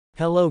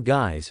Hello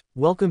guys,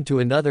 welcome to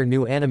another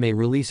new anime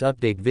release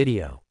update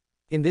video.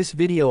 In this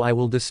video I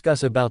will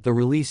discuss about the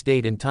release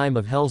date and time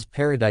of Hell's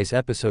Paradise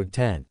episode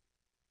 10.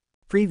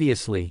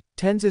 Previously,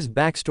 Tenza's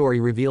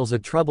backstory reveals a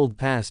troubled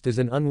past as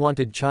an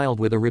unwanted child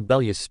with a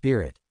rebellious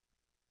spirit.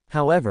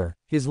 However,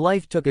 his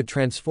life took a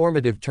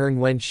transformative turn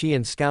when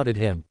Shion scouted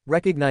him,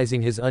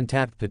 recognizing his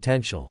untapped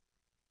potential.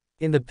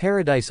 In the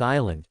Paradise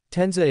Island,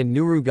 Tenza and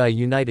Nurugai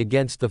unite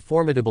against the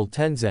formidable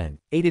Tenzen,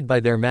 aided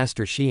by their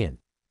master Shion.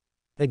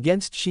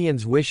 Against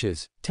Shion's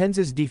wishes,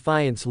 Tenza's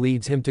defiance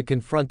leads him to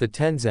confront the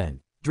Tenzen,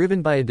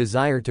 driven by a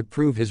desire to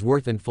prove his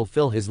worth and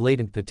fulfill his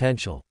latent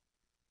potential.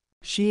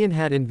 Shion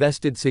had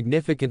invested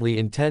significantly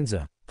in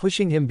Tenza,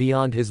 pushing him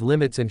beyond his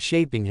limits and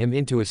shaping him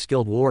into a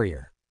skilled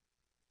warrior.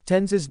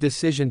 Tenza's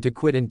decision to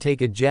quit and take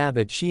a jab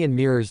at Shion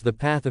mirrors the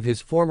path of his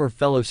former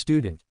fellow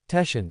student,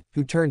 Teshin,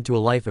 who turned to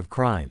a life of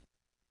crime.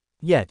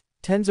 Yet,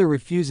 Tenza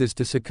refuses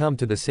to succumb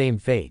to the same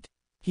fate.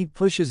 He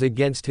pushes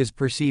against his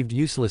perceived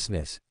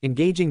uselessness,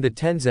 engaging the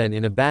Tenzen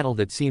in a battle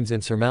that seems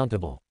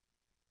insurmountable.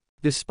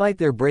 Despite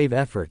their brave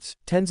efforts,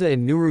 Tenza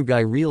and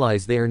Nurugai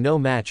realize they are no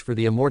match for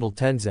the immortal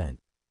Tenzen.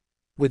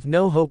 With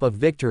no hope of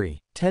victory,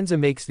 Tenza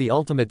makes the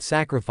ultimate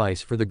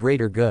sacrifice for the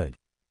greater good.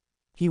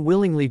 He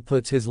willingly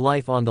puts his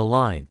life on the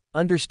line,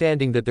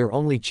 understanding that their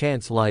only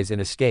chance lies in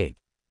escape.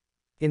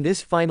 In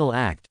this final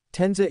act,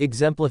 Tenza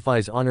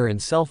exemplifies honor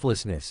and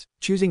selflessness,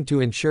 choosing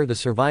to ensure the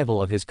survival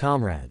of his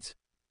comrades.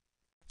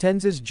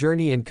 Tenza's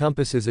journey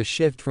encompasses a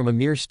shift from a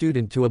mere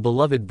student to a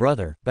beloved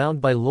brother, bound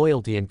by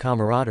loyalty and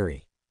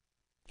camaraderie.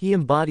 He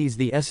embodies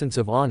the essence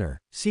of honor,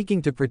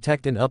 seeking to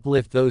protect and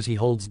uplift those he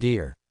holds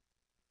dear.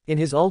 In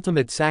his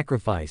ultimate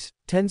sacrifice,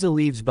 Tenza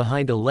leaves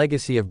behind a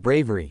legacy of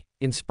bravery,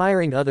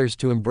 inspiring others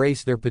to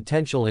embrace their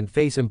potential and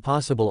face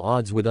impossible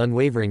odds with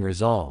unwavering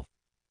resolve.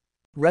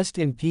 Rest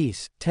in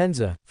peace,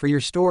 Tenza, for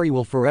your story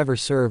will forever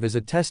serve as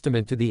a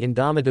testament to the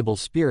indomitable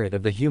spirit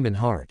of the human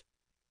heart.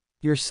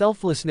 Your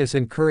selflessness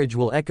and courage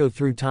will echo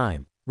through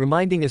time,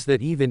 reminding us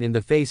that even in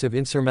the face of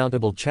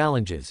insurmountable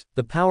challenges,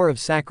 the power of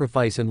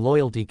sacrifice and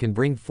loyalty can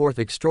bring forth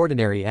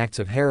extraordinary acts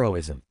of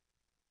heroism.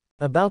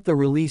 About the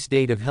release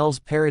date of Hell's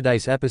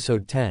Paradise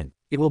episode 10,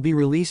 it will be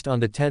released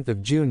on the 10th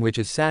of June, which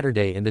is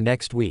Saturday in the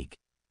next week.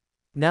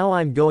 Now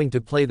I'm going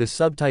to play the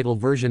subtitle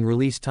version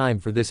release time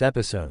for this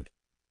episode.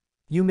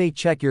 You may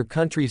check your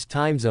country's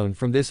time zone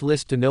from this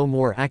list to know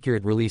more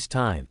accurate release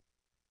time.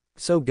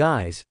 So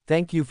guys,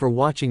 thank you for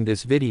watching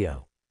this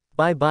video.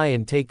 Bye bye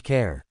and take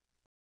care.